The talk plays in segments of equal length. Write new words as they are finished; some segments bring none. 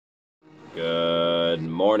Good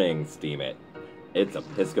morning, Steam It. It's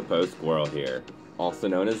Episcopo Squirrel here, also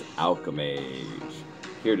known as Alchemage,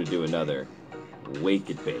 here to do another Wake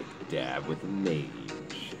and Bake dab with Mage.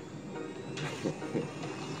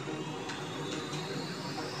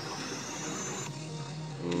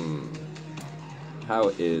 How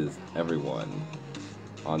is everyone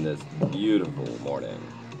on this beautiful morning?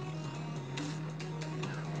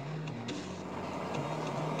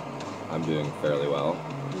 I'm doing fairly well.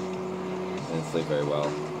 I didn't sleep very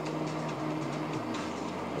well.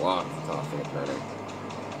 Lots of tossing and turning.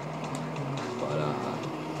 But,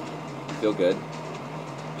 I feel good.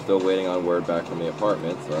 Still waiting on word back from the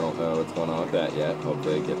apartment, so I don't know what's going on with that yet.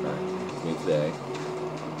 Hopefully I get back to me today.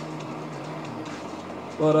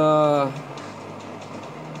 But,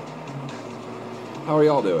 how are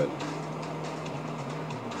y'all doing?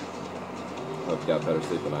 Hope you got better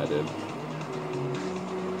sleep than I did.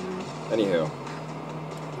 Anywho,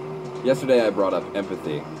 yesterday I brought up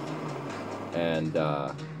empathy, and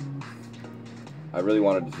I really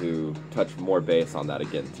wanted to touch more base on that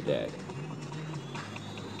again today,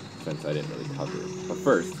 since I didn't really cover it. But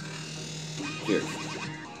first, cheers.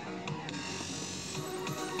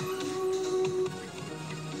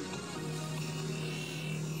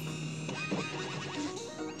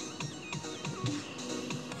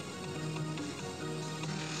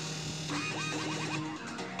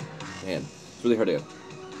 Man, it's really hard to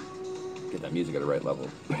get that music at the right level.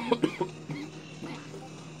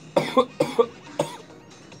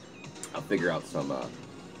 I'll figure out some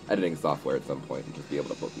editing software at some point and just be able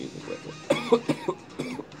to put music with it.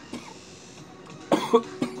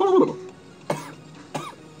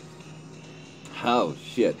 Oh,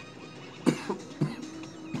 shit.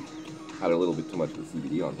 Had a little bit too much of the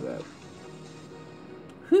CBD onto that.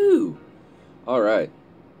 Whew. Alright.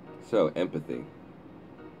 So, empathy.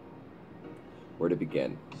 Where to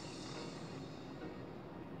begin?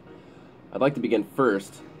 I'd like to begin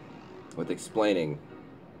first with explaining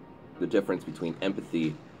the difference between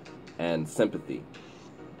empathy and sympathy.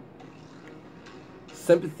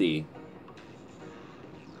 Sympathy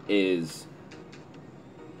is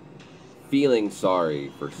feeling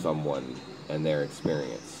sorry for someone and their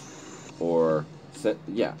experience, or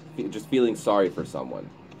just feeling sorry for someone.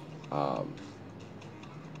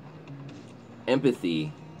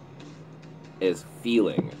 Empathy is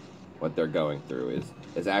feeling what they're going through,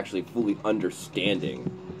 is actually fully understanding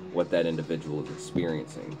what that individual is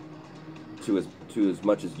experiencing to as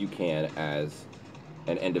much as you can as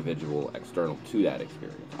an individual external to that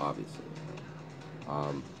experience, obviously.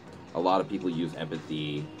 A lot of people use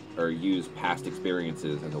empathy or use past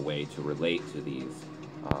experiences as a way to relate to these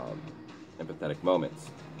empathetic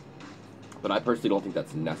moments. But I personally don't think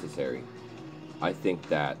that's necessary. I think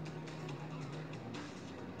that,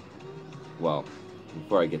 well,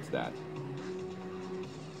 before I get to that.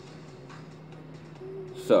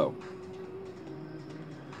 So,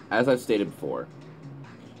 as I've stated before,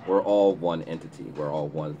 we're all one entity. We're all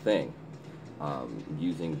one thing.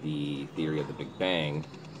 Using the theory of the Big Bang,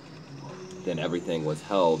 then everything was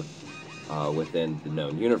held within the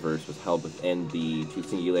known universe, was held within the two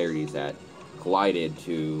singularities that collided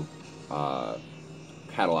to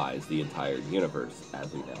catalyze the entire universe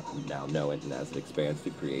as we now know it, and as it expands to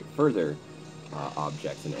create further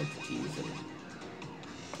objects and entities and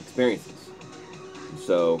experiences. And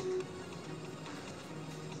so,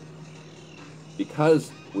 because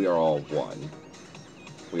we are all one,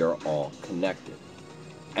 we are all connected.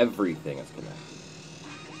 Everything is connected.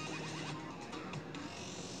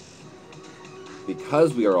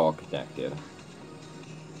 Because we are all connected,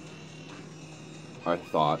 our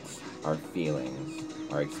thoughts, our feelings,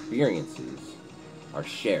 our experiences are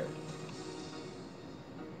shared.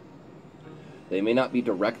 They may not be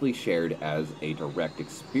directly shared as a direct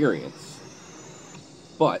experience,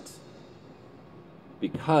 but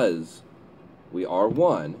because we are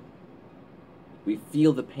one, we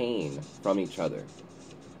feel the pain from each other.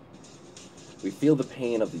 We feel the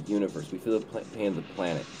pain of the universe. We feel the pain of the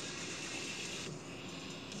planet.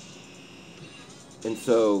 And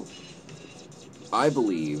so, I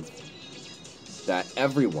believe that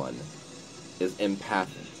everyone is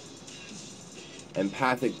empathic.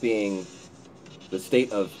 Empathic being the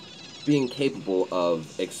state of being capable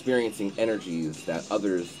of experiencing energies that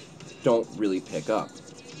others don't really pick up.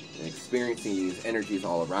 And experiencing these energies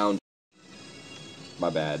all around. My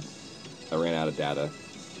bad. I ran out of data,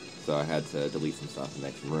 so I had to delete some stuff and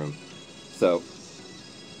make some room. So,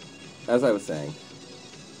 as I was saying,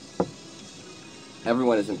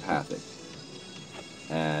 everyone is empathic.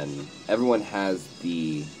 And everyone has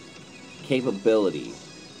the capability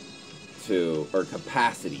to, or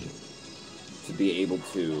capacity to be able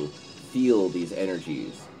to feel these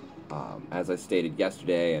energies. As I stated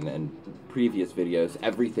yesterday and previous videos,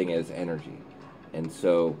 everything is energy. And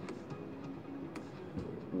so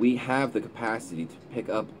we have the capacity to pick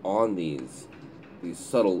up on these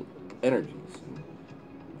subtle energies and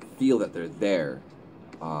feel that they're there.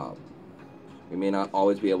 We may not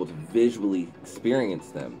always be able to visually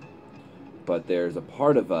experience them, but there's a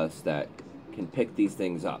part of us that can pick these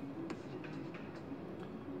things up.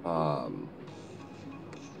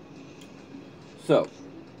 So,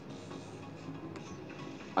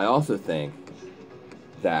 I also think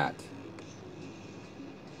that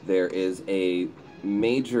there is a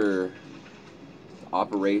major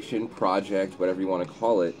operation, project, whatever you want to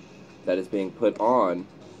call it, that is being put on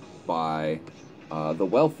by the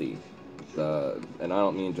wealthy. And I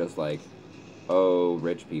don't mean just like, oh,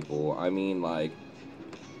 rich people. I mean like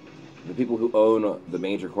the people who own the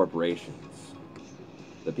major corporations,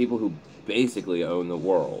 the people who basically own the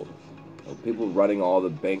world, the people running all the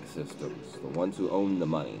bank systems, the ones who own the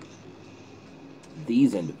money.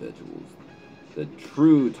 These individuals, the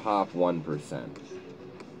true top 1%,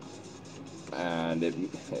 and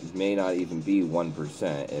it may not even be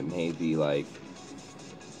 1%, it may be like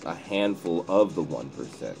a handful of the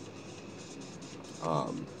 1%.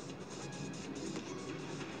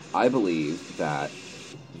 I believe that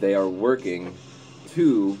they are working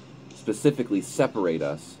to specifically separate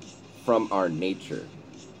us from our nature.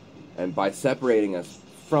 And by separating us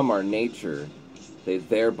from our nature, they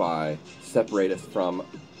thereby separate us from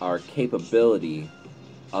our capability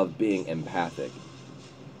of being empathic.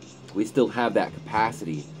 We still have that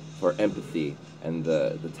capacity for empathy and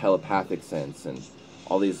the telepathic sense and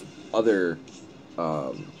all these other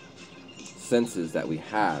senses that we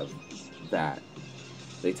have that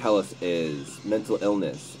they tell us is mental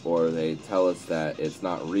illness, or they tell us that it's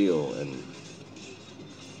not real, and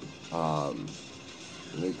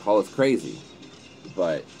they call us crazy.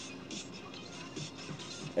 But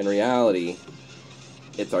in reality,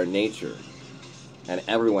 it's our nature, and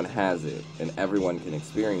everyone has it, and everyone can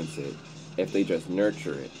experience it if they just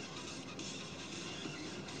nurture it.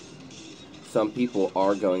 Some people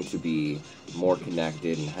are going to be more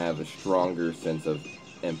connected and have a stronger sense of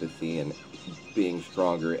empathy and being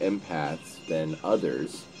stronger empaths than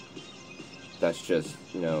others. That's just,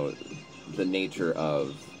 the nature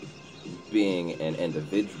of being an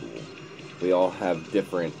individual. We all have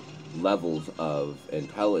different levels of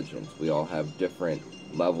intelligence. We all have different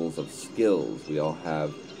levels of skills. We all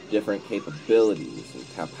have different capabilities and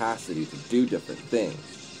capacity to do different things.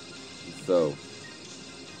 So,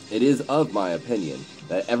 it is of my opinion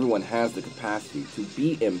that everyone has the capacity to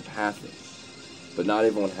be empathic, but not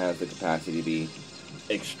everyone has the capacity to be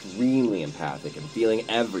extremely empathic and feeling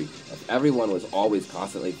if everyone was always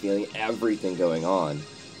constantly feeling everything going on,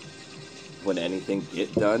 when anything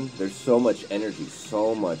get done, there's so much energy,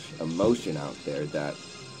 so much emotion out there that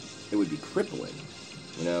it would be crippling.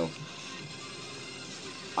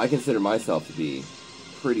 I consider myself to be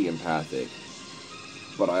pretty empathic,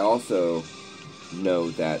 but I also know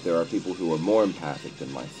that there are people who are more empathic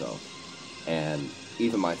than myself. And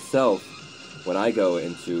even myself, when I go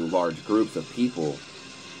into large groups of people,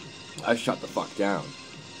 I shut the fuck down.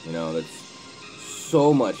 That's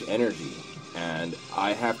so much energy, and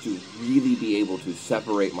I have to really be able to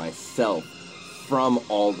separate myself from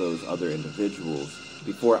all those other individuals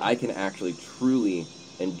before I can actually truly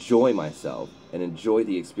enjoy myself and enjoy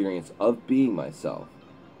the experience of being myself.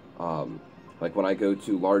 Like when I go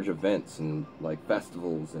to large events and like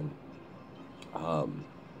festivals, and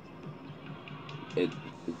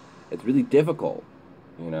it's really difficult,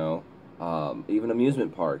 even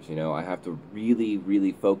amusement parks, I have to really,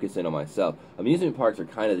 really focus in on myself. Amusement parks are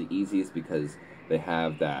kind of the easiest because they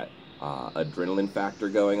have that adrenaline factor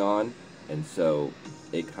going on, and so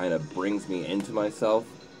it kind of brings me into myself.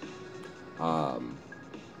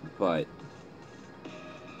 But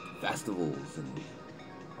festivals and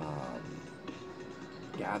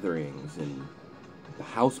gatherings and the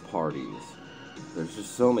house parties, there's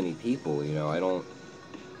just so many people, I don't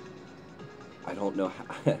know how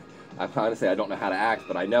I honestly, I don't know how to act,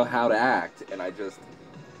 but I know how to act, and I just,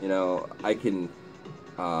 I can,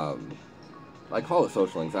 I call it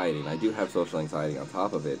social anxiety, and I do have social anxiety on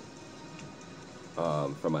top of it,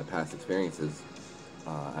 from my past experiences.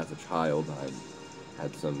 As a child, I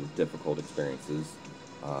had some difficult experiences,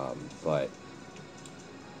 but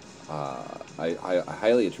I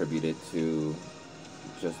highly attribute it to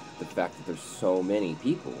just the fact that there's so many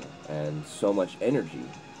people and so much energy.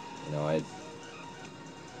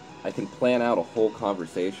 I can plan out a whole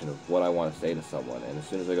conversation of what I want to say to someone, and as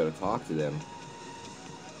soon as I go to talk to them,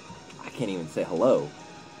 I can't even say hello,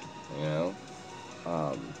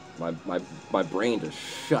 My brain just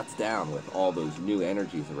shuts down with all those new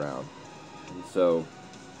energies around. And so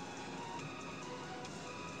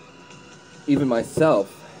even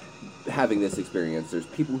myself having this experience, there's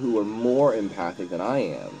people who are more empathic than I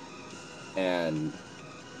am, and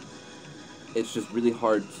it's just really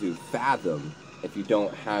hard to fathom if you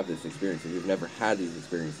don't have this experience, if you've never had these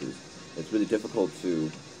experiences. It's really difficult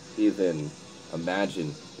to even imagine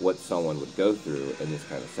what someone would go through in this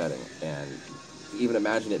kind of setting, and to even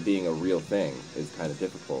imagine it being a real thing is kind of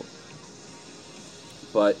difficult.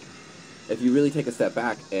 But if you really take a step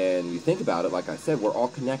back and you think about it, like I said, we're all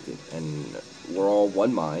connected, and we're all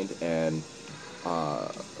one mind, and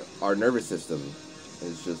our nervous system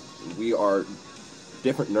is just, we are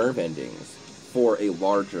different nerve endings for a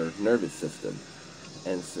larger nervous system.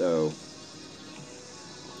 And so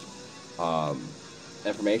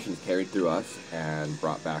information is carried through us and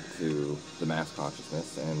brought back to the mass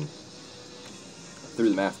consciousness, and through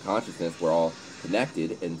the mass consciousness we're all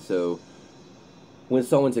connected. And so when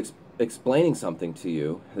someone's explaining something to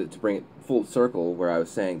you, to bring it full circle where I was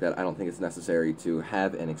saying that I don't think it's necessary to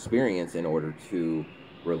have an experience in order to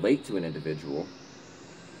relate to an individual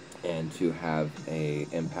and to have a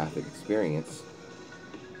empathic experience,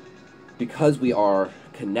 because we are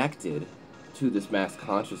connected to this mass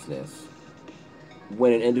consciousness.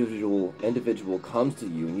 When an individual comes to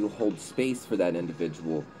you and you hold space for that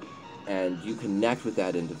individual and you connect with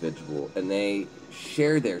that individual and they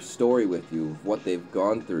share their story with you of what they've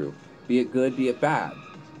gone through, be it good, be it bad,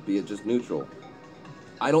 be it just neutral,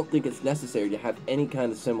 I don't think it's necessary to have any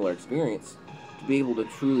kind of similar experience to be able to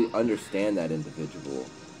truly understand that individual,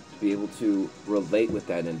 to be able to relate with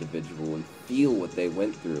that individual and feel what they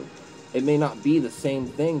went through. It may not be the same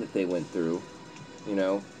thing that they went through, you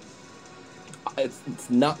know. It's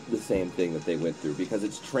not the same thing that they went through because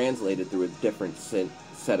it's translated through a different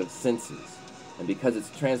set of senses. And because it's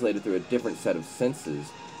translated through a different set of senses,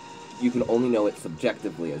 you can only know it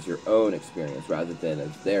subjectively as your own experience rather than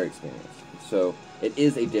as their experience. So it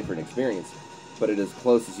is a different experience, but it is as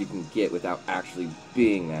close as you can get without actually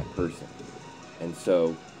being that person. And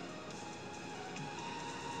so,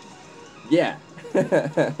 yeah,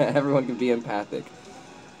 everyone can be empathic.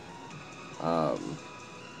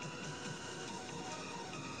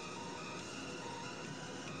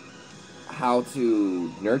 How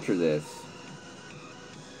to nurture this?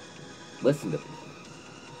 Listen to people.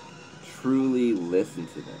 Truly listen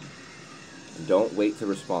to them. And don't wait to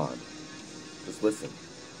respond. Just listen.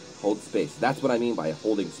 Hold space. That's what I mean by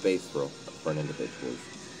holding space for an individual.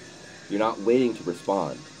 You're not waiting to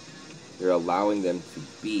respond. You're allowing them to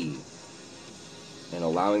be, and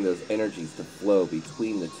allowing those energies to flow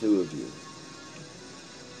between the two of you.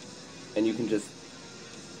 And you can just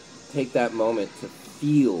take that moment to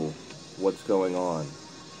feel what's going on.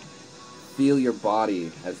 Feel your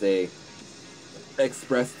body as they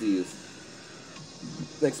express these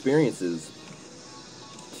experiences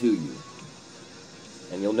to you.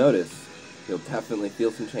 And you'll notice, you'll definitely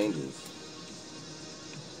feel some changes.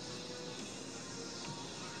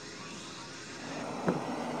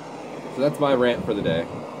 So that's my rant for the day.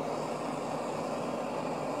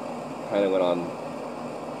 Kind of went on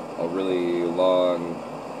a really long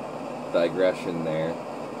digression there.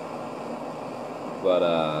 But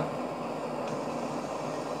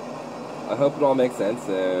I hope it all makes sense,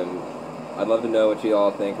 and I'd love to know what you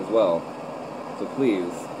all think as well. So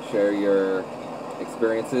please share your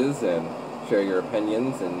experiences and share your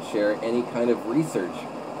opinions and share any kind of research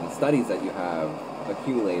and studies that you have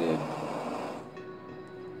accumulated.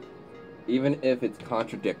 Even if it's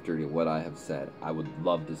contradictory to what I have said, I would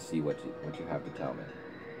love to see what you have to tell me,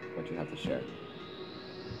 what you have to share.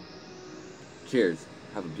 Cheers.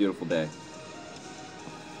 Have a beautiful day.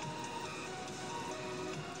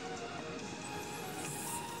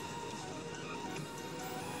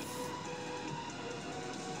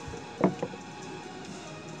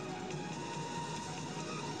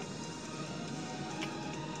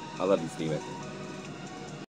 I love you, Steven.